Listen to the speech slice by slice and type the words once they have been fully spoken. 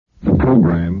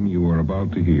program you are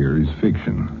about to hear is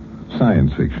fiction,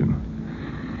 science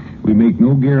fiction. We make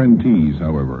no guarantees,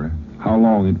 however, how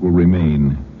long it will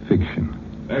remain fiction.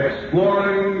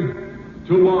 Exploring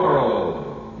Tomorrow.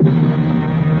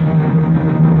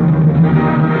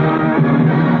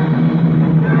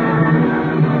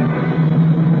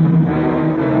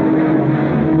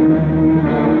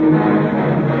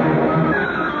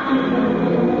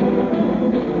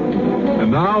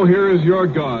 And now here is your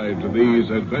guide to these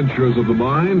adventures of the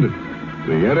mind,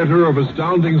 the editor of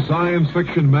Astounding Science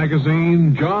Fiction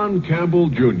magazine, John Campbell,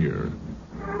 Jr.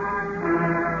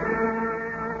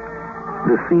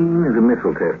 The scene is a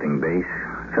missile testing base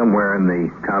somewhere in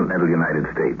the continental United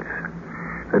States.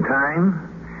 The time,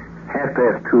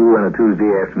 2:30 on a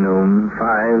Tuesday afternoon,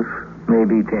 5,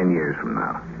 maybe 10 years from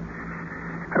now.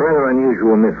 A rather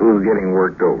unusual missile is getting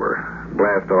worked over.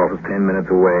 Blast off is 10 minutes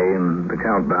away, and the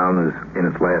countdown is in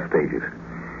its last stages.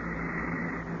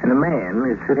 And a man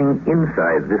is sitting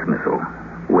inside this missile,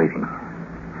 waiting.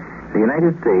 The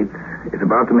United States is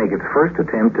about to make its first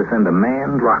attempt to send a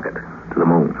manned rocket to the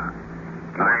moon.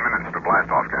 9 minutes to blast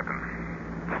off, Captain.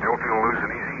 Still feel loose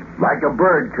and easy? Like a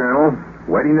bird, Colonel,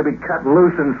 waiting to be cut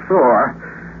loose and soar.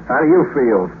 How do you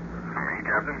feel? Me,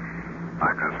 Captain?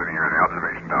 I'm just sitting here in the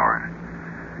observation tower.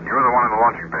 You're the one in the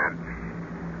launching pad.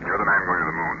 You're the man going to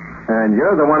the moon. And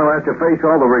you're the one who has to face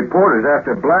all the reporters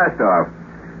after blast-off.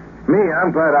 Me, I'm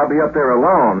glad I'll be up there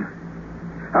alone.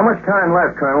 How much time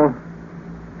left, Colonel?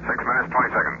 6 minutes,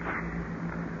 20 seconds.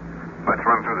 Let's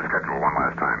run through the schedule one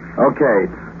last time. Okay.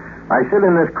 I sit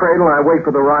in this cradle and I wait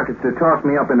for the rockets to toss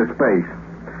me up into space.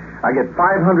 I get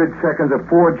 500 seconds of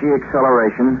 4G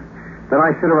acceleration. Then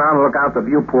I sit around and look out the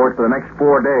viewport for the next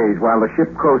 4 days while the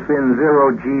ship coasts in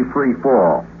 0G free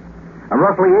fall. I'm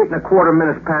roughly 8.25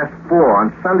 minutes past 4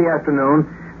 on Sunday afternoon.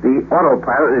 The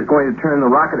autopilot is going to turn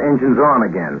the rocket engines on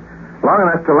again, long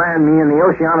enough to land me in the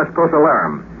Oceanus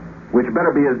Procellarum, which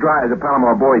better be as dry as the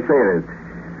Palomar boys say it is.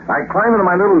 I climb into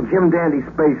my little Jim Dandy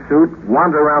spacesuit,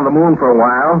 wander around the moon for a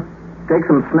while, take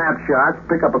some snapshots,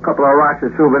 pick up a couple of rocks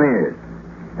as souvenirs.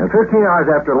 And 15 hours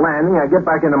after landing, I get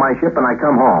back into my ship and I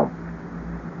come home.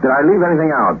 Did I leave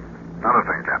anything out? Not a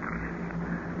thing, Captain.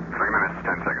 3 minutes,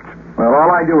 10 seconds. Well,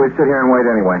 all I do is sit here and wait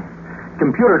anyway.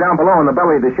 Computer down below in the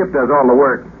belly of the ship does all the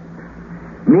work.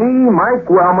 Me, Mike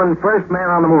Wellman, first man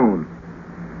on the moon.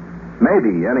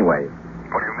 Maybe, anyway.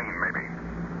 What do you mean, maybe?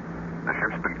 The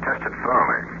ship's been tested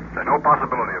thoroughly. There's no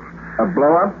possibility of... A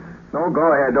blow-up? No,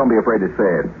 go ahead. Don't be afraid to say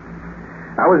it.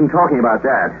 I wasn't talking about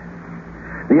that.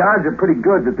 The odds are pretty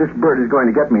good that this bird is going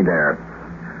to get me there.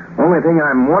 Only thing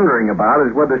I'm wondering about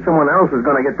is whether someone else is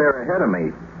going to get there ahead of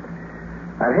me.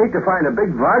 I'd hate to find a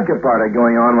big vodka party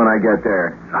going on when I get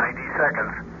there. 90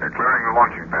 seconds. They're clearing the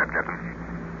launching pad, Captain.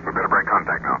 We better break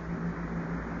contact now.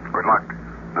 Good luck.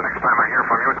 The next time I hear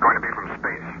from you, it's going to be from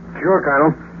space. Sure,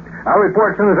 Colonel. I'll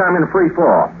report as soon as I'm in free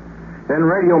fall. Then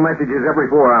radio messages every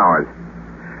 4 hours.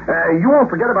 You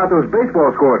won't forget about those baseball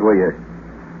scores, will you?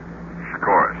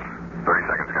 Scores. 30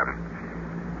 seconds, Captain.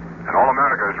 And all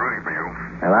America is rooting for you.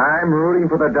 And I'm rooting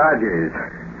for the Dodgers.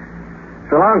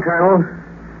 So long, Colonel.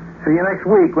 See you next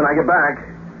week when I get back.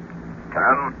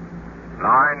 10,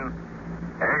 9,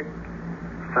 8,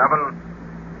 7,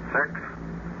 6,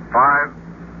 5,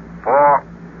 4,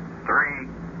 3,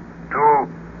 2,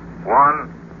 1,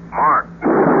 mark.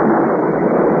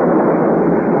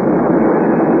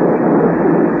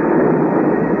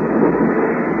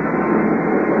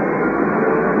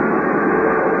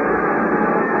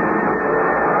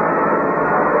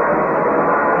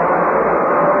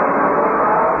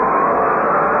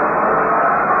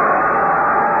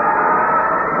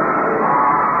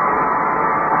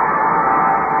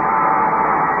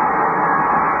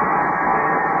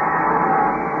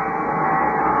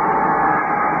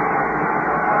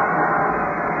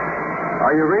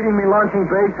 Are you reading me launching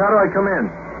base? How do I come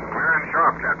in? Clear and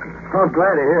sharp, Captain. Oh,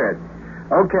 glad to hear it.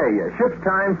 Okay, ship's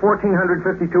time,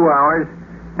 1,452 hours.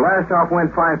 Blast-off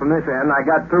went fine from this end. I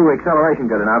got through acceleration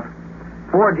good enough.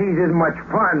 4Gs isn't much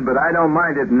fun, but I don't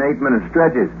mind it in 8-minute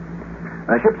stretches.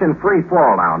 The ship's in free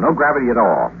fall now, no gravity at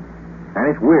all. And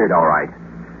it's weird, all right.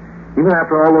 Even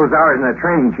after all those hours in the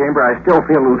training chamber, I still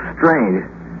feel a little strange.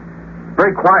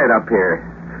 Very quiet up here.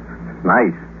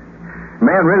 Nice.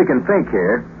 Man really can think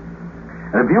here.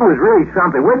 And the view is really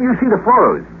something. Where do you see the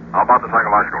photos? How about the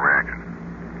psychological reaction?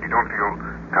 You don't feel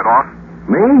cut off?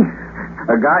 Me?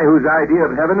 A guy whose idea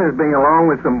of heaven is being along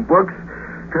with some books?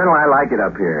 Colonel, I like it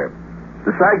up here.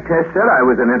 The psych test said I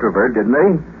was an introvert, didn't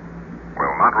they?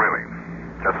 Well, not really.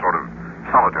 Just sort of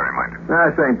solitary-minded.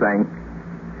 Same thing.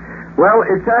 Well,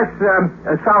 it's us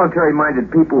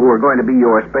solitary-minded people who are going to be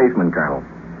your spacemen, Colonel.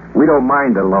 We don't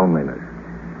mind the loneliness.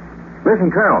 Listen,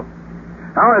 Colonel,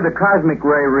 how are the cosmic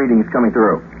ray readings coming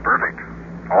through? Perfect.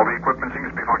 All the equipment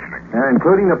seems to be functioning.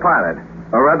 Including the pilot.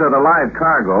 Or rather, the live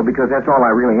cargo, because that's all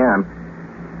I really am.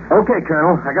 Okay,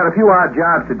 Colonel, I got a few odd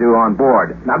jobs to do on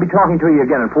board. I'll be talking to you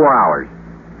again in 4 hours.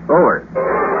 Over.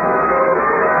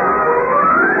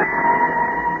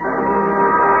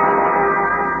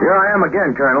 Here I am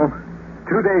again, Colonel.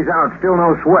 2 days out, still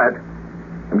no sweat.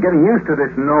 I'm getting used to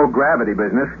this no-gravity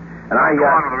business, and I, Go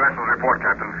on with the rest of the report,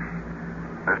 Captain.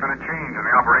 There's been a change in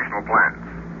the operational plans.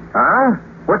 Huh?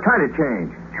 What kind of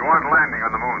change? You aren't landing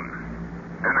on the moon.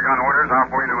 Pentagon orders are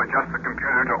for you to adjust the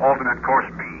computer to alternate course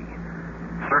B.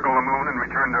 Circle the moon and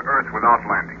return to Earth without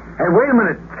landing. Hey, wait a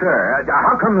minute, sir.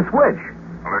 How come the switch?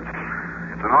 Well,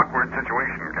 it's an awkward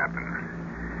situation, Captain.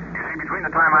 You see, between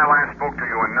the time I last spoke to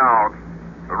you and now,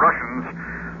 the Russians,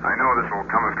 I know this will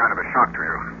come as kind of a shock to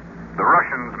you. The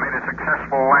Russians made a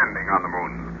successful landing on the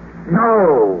moon.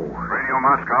 No. Radio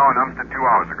Moscow announced it 2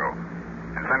 hours ago.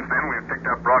 And since then, we've picked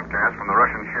up broadcasts from the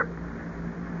Russian ship.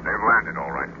 They've landed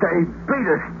all right. They beat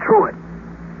us to it.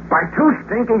 By 2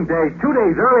 stinking days. 2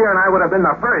 days earlier, and I would have been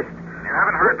the first. You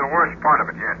haven't heard the worst part of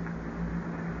it yet.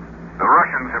 The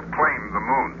Russians have claimed the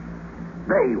moon.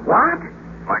 They what?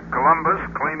 Like Columbus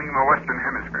claiming the Western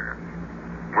Hemisphere.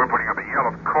 We're putting up a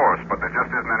yell, of course, but there just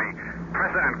isn't any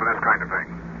precedent for this kind of thing.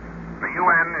 The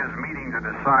UN is meeting to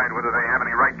decide whether they have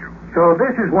any right to. So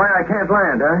this is why I can't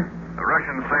land, huh? The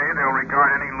Russians say they'll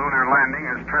regard any lunar landing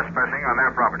as trespassing on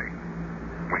their property.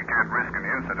 We can't risk an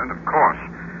incident, of course.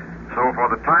 So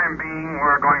for the time being,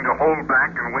 we're going to hold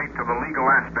back and wait till the legal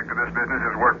aspect of this business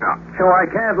is worked out. So I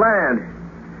can't land.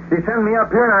 You send me up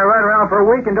here and I ride around for a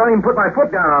week and don't even put my foot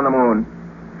down on the moon.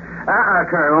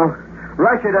 Colonel.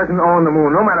 Russia doesn't own the moon,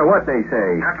 no matter what they say.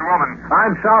 Captain Woman.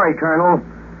 I'm sorry, Colonel.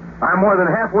 I'm more than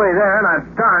halfway there, and I'm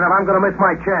darn if I'm going to miss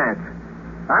my chance.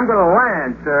 I'm going to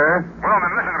land, sir. Well,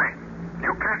 then, listen to me.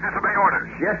 You can't disobey orders.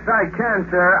 Yes, I can,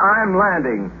 sir. I'm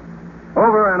landing.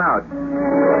 Over and out.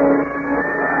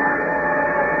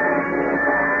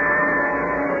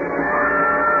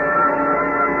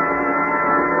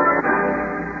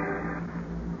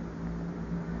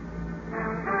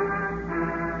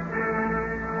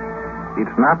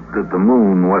 It's not that the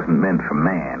moon wasn't meant for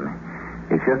man.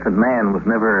 It's just that man was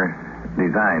never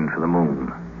designed for the moon.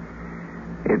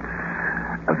 It's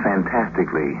a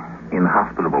fantastically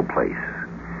inhospitable place.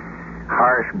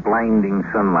 Harsh, blinding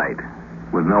sunlight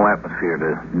with no atmosphere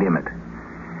to dim it.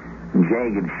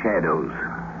 Jagged shadows.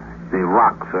 The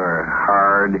rocks are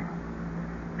hard,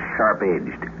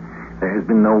 sharp-edged. There has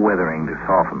been no weathering to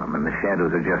soften them, and the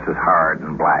shadows are just as hard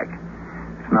and black.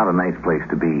 It's not a nice place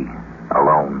to be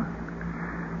alone.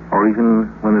 Or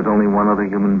even when there's only one other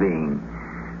human being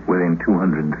within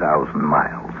 200,000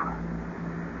 miles.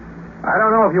 I don't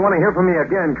know if you want to hear from me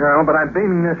again, Colonel, but I'm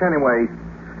beaming this anyway.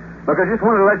 Look, I just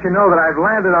wanted to let you know that I've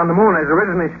landed on the moon as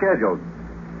originally scheduled.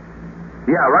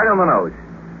 Yeah, right on the nose,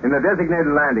 in the designated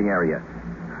landing area.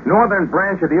 Northern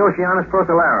branch of the Oceanus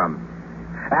Procellarum.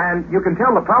 And you can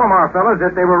tell the Palomar fellas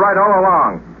that they were right all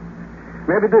along.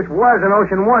 Maybe this was an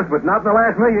ocean once, but not in the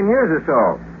last million years or so.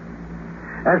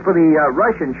 As for the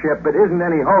Russian ship, it isn't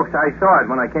any hoax. I saw it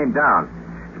when I came down.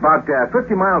 It's about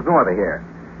 50 miles north of here.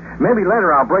 Maybe later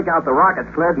I'll break out the rocket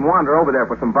sled and wander over there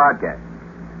for some vodka.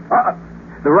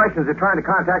 The Russians are trying to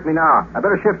contact me now. I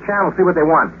better shift channel, see what they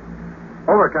want.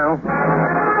 Over, Colonel.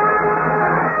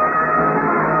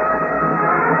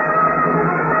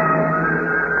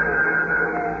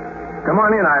 Come on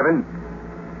in, Ivan.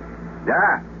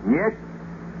 Да, нет,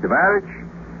 товарищ,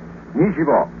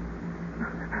 ничего.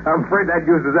 I'm afraid that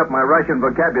uses up my Russian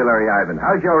vocabulary, Ivan.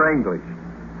 How's your English?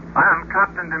 I am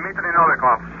Captain Dmitry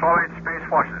Novikov, Solid Space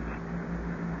Forces.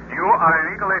 You are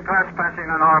illegally trespassing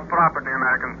on our property,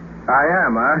 American. I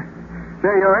am, huh?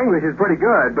 Say, your English is pretty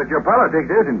good, but your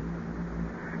politics isn't.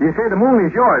 You say the moon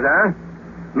is yours, huh?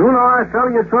 Lunar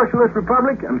Soviet Socialist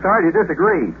Republic? I'm sorry to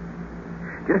disagree.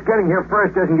 Just getting here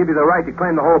first doesn't give you the right to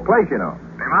claim the whole place, you know.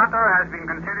 The matter has been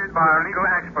considered by our legal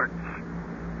experts.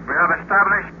 We have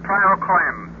established prior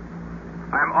claim.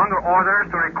 I am under orders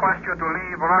to request you to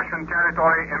leave Russian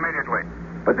territory immediately.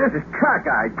 But this is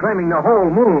cockeyed, claiming the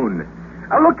whole moon.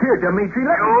 Now, look here, Dmitri.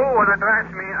 You will address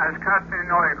me as Captain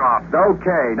Novikov.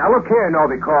 Okay. Now, look here,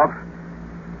 Novikov.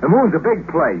 The moon's a big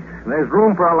place, and there's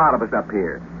room for a lot of us up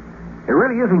here. It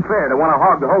really isn't fair to want to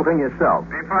hog the whole thing yourself.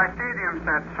 The Presidium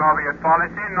said Soviet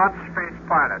policy, not space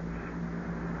pilots.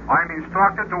 I'm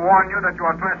instructed to warn you that you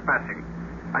are trespassing.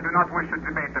 I do not wish to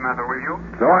debate the matter with you.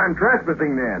 So I'm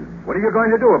trespassing then. What are you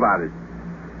going to do about it?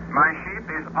 My ship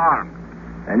is armed.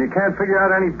 And you can't figure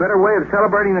out any better way of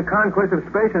celebrating the conquest of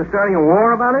space and starting a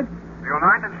war about it? The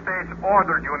United States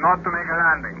ordered you not to make a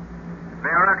landing. They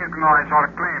recognize our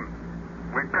claim.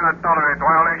 We cannot tolerate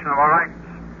violation of our rights.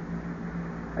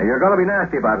 And you're going to be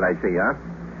nasty about it, I see, huh?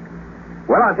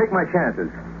 Well, I'll take my chances.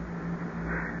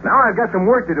 Now I've got some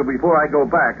work to do before I go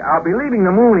back. I'll be leaving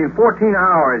the moon in 14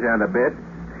 hours and a bit.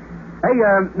 Hey,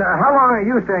 how long are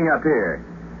you staying up here?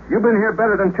 You've been here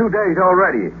better than 2 days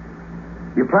already.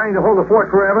 You planning to hold the fort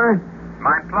forever?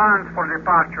 My plans for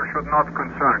departure should not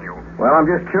concern you. Well, I'm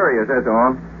just curious, that's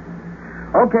all.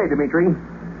 Okay, Dimitri.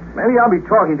 Maybe I'll be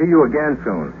talking to you again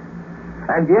soon.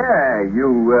 And yeah,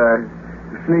 you,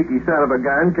 sneaky son of a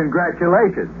gun,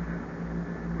 congratulations.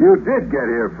 You did get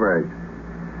here first.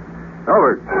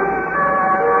 Over.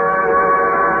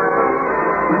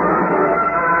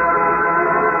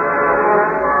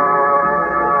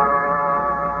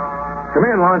 Come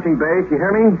in, launching base. You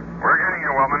hear me? We're getting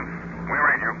you, Wellman. We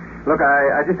read you. Look,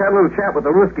 I just had a little chat with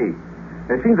the Ruski.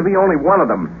 There seems to be only one of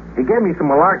them. He gave me some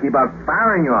malarkey about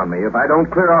firing on me if I don't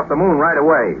clear off the moon right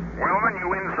away. Wellman, you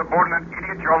insubordinate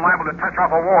idiot, you're liable to touch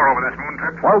off a war over this moon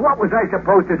trip. Well, what was I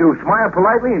supposed to do? Smile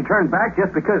politely and turn back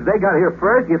just because they got here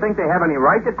first? You think they have any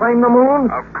right to claim the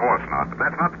moon? Of course not.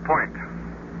 That's not the point.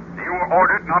 You were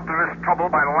ordered not to risk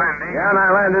trouble by landing. Yeah, and I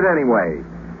landed anyway.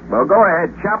 Well, go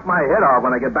ahead. Chop my head off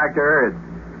when I get back to Earth.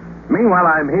 Meanwhile,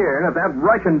 I'm here, and if that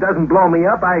Russian doesn't blow me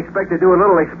up, I expect to do a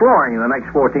little exploring in the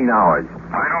next 14 hours.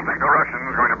 I don't think the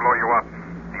Russian's going to blow you up.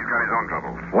 He's got his own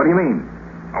troubles. What do you mean?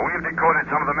 We've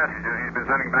decoded some of the messages he's been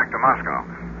sending back to Moscow.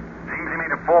 Seems he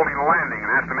made a faulty landing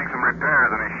and has to make some repairs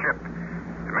on his ship.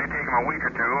 It may take him a week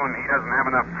or two, and he doesn't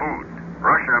have enough food.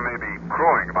 Russia may be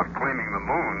crowing about claiming the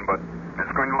moon, but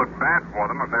it's going to look bad for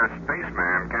them if their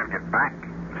spaceman can't get back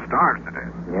and starves to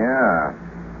death.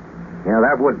 Yeah,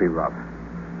 that would be rough.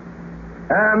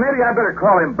 Maybe I better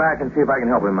call him back and see if I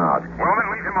can help him out. Well, then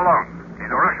leave him alone.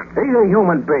 He's a Russian. He's a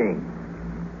human being.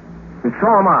 And so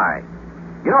am I.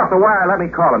 Get off the wire and let me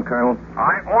call him, Colonel.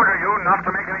 I order you not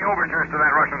to make any overtures to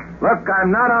that Russian. Look, I'm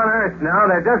not on Earth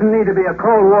now. There doesn't need to be a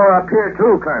Cold War up here,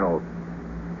 too, Colonel.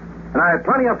 And I have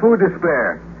plenty of food to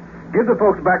spare. Give the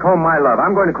folks back home my love.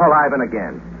 I'm going to call Ivan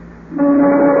again.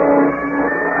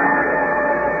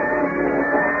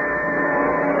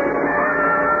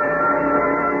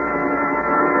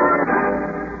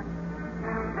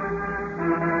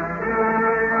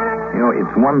 You know,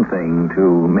 it's one thing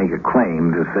to make a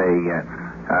claim to say,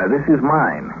 this is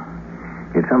mine.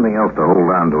 It's something else to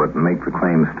hold on to it and make the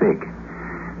claim stick.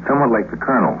 Somewhat like the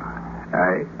Colonel.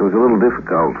 It was a little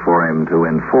difficult for him to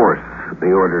enforce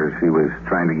the orders he was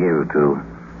trying to give to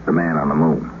the man on the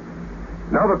moon.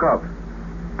 Novikov,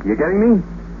 you getting me?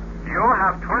 You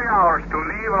have 3 hours to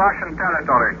leave Russian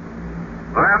territory.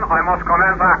 Then I must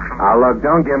commence action. Now, look,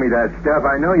 don't give me that stuff.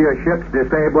 I know your ship's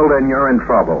disabled and you're in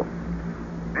trouble.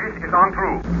 This is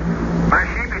untrue. My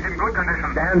ship is in good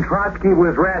condition. Dan Trotsky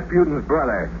was Rasputin's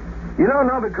brother. You know,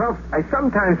 Novikov, I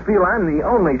sometimes feel I'm the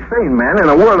only sane man in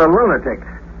a world of lunatics.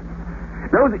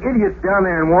 Those idiots down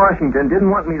there in Washington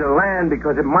didn't want me to land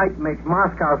because it might make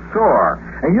Moscow sore.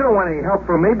 And you don't want any help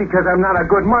from me because I'm not a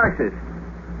good Marxist.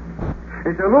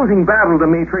 It's a losing battle,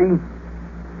 Dmitri.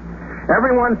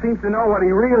 Everyone seems to know what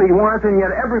he really wants, and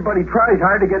yet everybody tries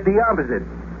hard to get the opposite.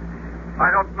 I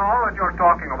don't know what you're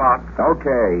talking about.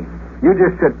 Okay. You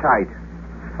just sit tight.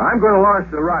 I'm going to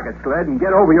launch the rocket sled and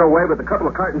get over your way with a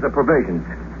couple of cartons of provisions.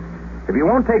 If you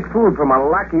won't take food from a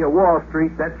lackey of Wall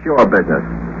Street, that's your business.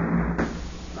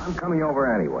 I'm coming over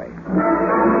anyway.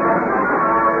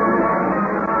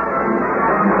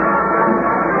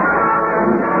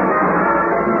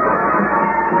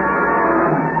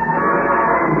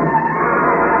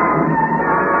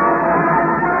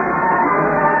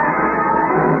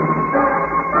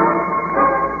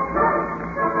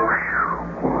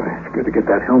 Boy, it's good to get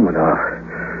that helmet off.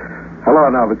 Hello,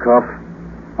 Novikov.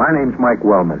 My name's Mike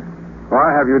Wellman.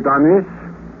 Why have you done this?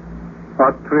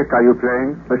 What trick are you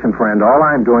playing? Listen, friend, all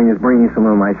I'm doing is bringing some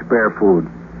of my spare food.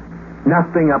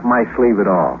 Nothing up my sleeve at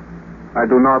all. I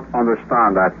do not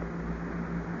understand that.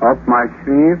 Up my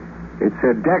sleeve? It's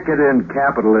a decadent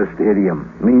capitalist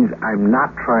idiom. It means I'm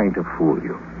not trying to fool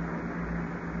you.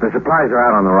 The supplies are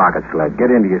out on the rocket sled. Get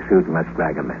into your suit and let's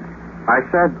drag them in. I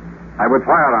said I would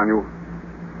fire on you.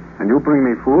 And you bring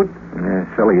me food?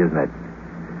 Silly, isn't it?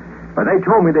 But they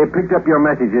told me they picked up your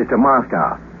messages to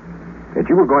Moscow. That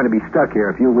you were going to be stuck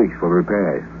here a few weeks for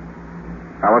repairs.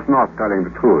 I was not telling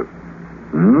the truth.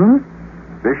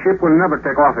 This ship will never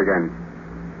take off again.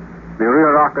 The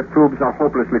rear rocket tubes are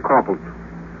hopelessly crumpled.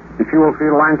 The fuel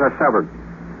field lines are severed.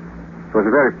 It was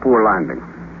a very poor landing.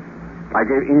 I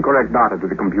gave incorrect data to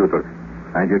the computer.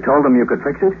 And you told them you could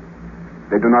fix it?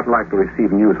 They do not like to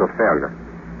receive news of failure.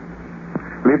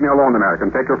 Leave me alone, American.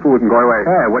 Take your food and go away.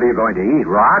 Hey, what are you going to eat?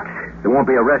 Rocks? There won't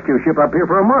be a rescue ship up here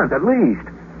for a month, at least.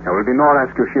 There will be no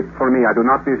rescue ship for me. I do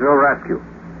not deserve rescue.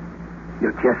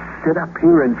 You'll just sit up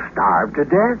here and starve to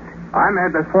death? I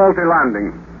made a faulty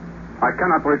landing. I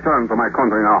cannot return to my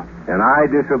country now. And I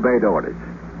disobeyed orders.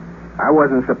 I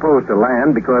wasn't supposed to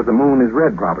land because the moon is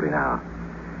red property now.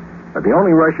 But the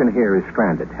only Russian here is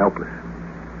stranded, helpless.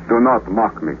 Do not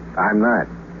mock me. I'm not.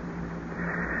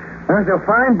 There's a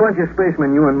fine bunch of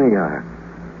spacemen you and me are.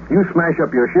 You smash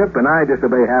up your ship, and I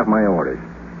disobey half my orders.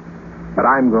 But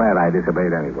I'm glad I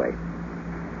disobeyed anyway.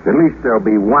 At least there'll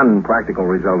be one practical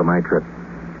result of my trip.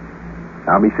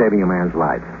 I'll be saving a man's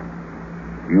life.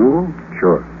 You?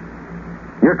 Sure.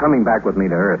 You're coming back with me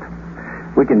to Earth.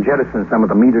 We can jettison some of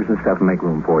the meters and stuff and make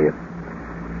room for you.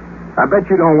 I bet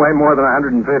you don't weigh more than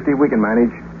 150. We can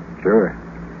manage. Sure.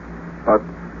 But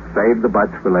save the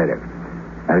butts for later.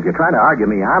 And if you're trying to argue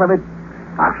me out of it,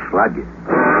 I'll slug you.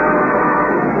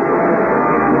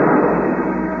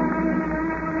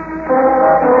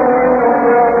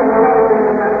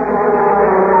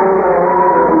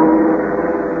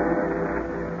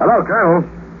 Hello, Colonel.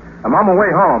 I'm on my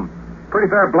way home. Pretty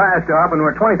fair blast off, and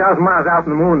we're 20,000 miles out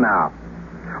from the moon now.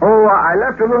 Oh, I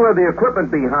left a little of the equipment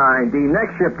behind. The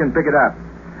next ship can pick it up.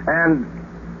 And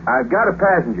I've got a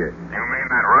passenger. You mean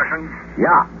that Russian?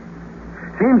 Yeah.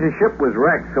 Seems his ship was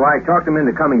wrecked, so I talked him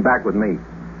into coming back with me.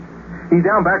 He's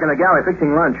down back in the galley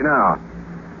fixing lunch now.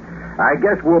 I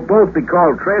guess we'll both be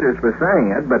called traitors for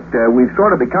saying it, but we've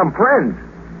sort of become friends.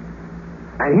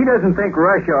 And he doesn't think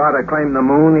Russia ought to claim the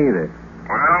moon either.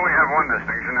 Well, we have one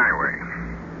distinction anyway.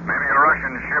 Maybe a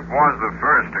Russian ship was the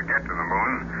first to get to the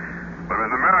moon, but it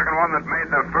was an American one that made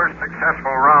the first successful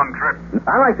round trip.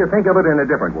 I like to think of it in a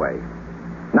different way.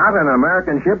 Not an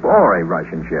American ship or a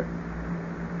Russian ship.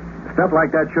 Stuff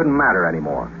like that shouldn't matter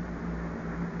anymore.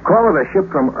 Call it a ship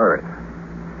from Earth.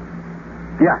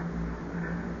 Yeah.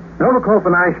 Novikov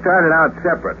and I started out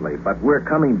separately, but we're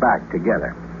coming back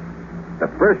together. The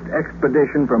first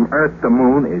expedition from Earth to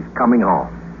Moon is coming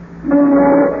home.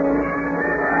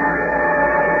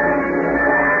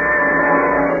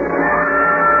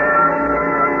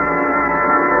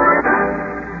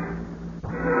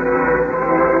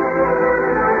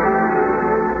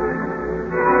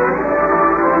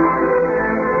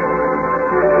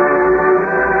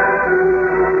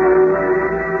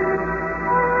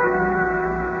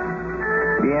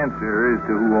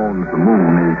 To who owns the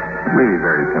moon is really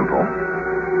very simple.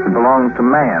 It belongs to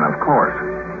man, of course,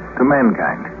 to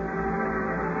mankind.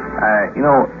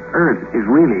 Earth is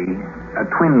really a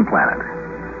twin planet.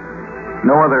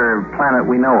 No other planet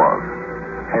we know of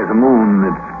has a moon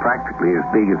that's practically as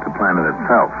big as the planet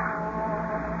itself.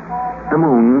 The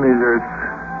moon is Earth's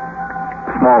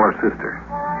smaller sister,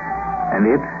 and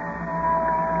it,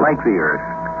 like the Earth,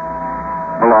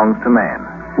 belongs to man.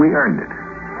 We earned it.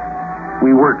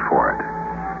 We worked for it.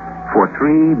 For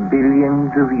 3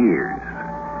 billions of years,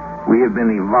 we have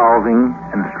been evolving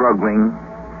and struggling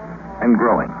and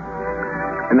growing.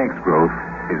 The next growth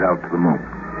is out to the moon.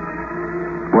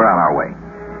 We're on our way.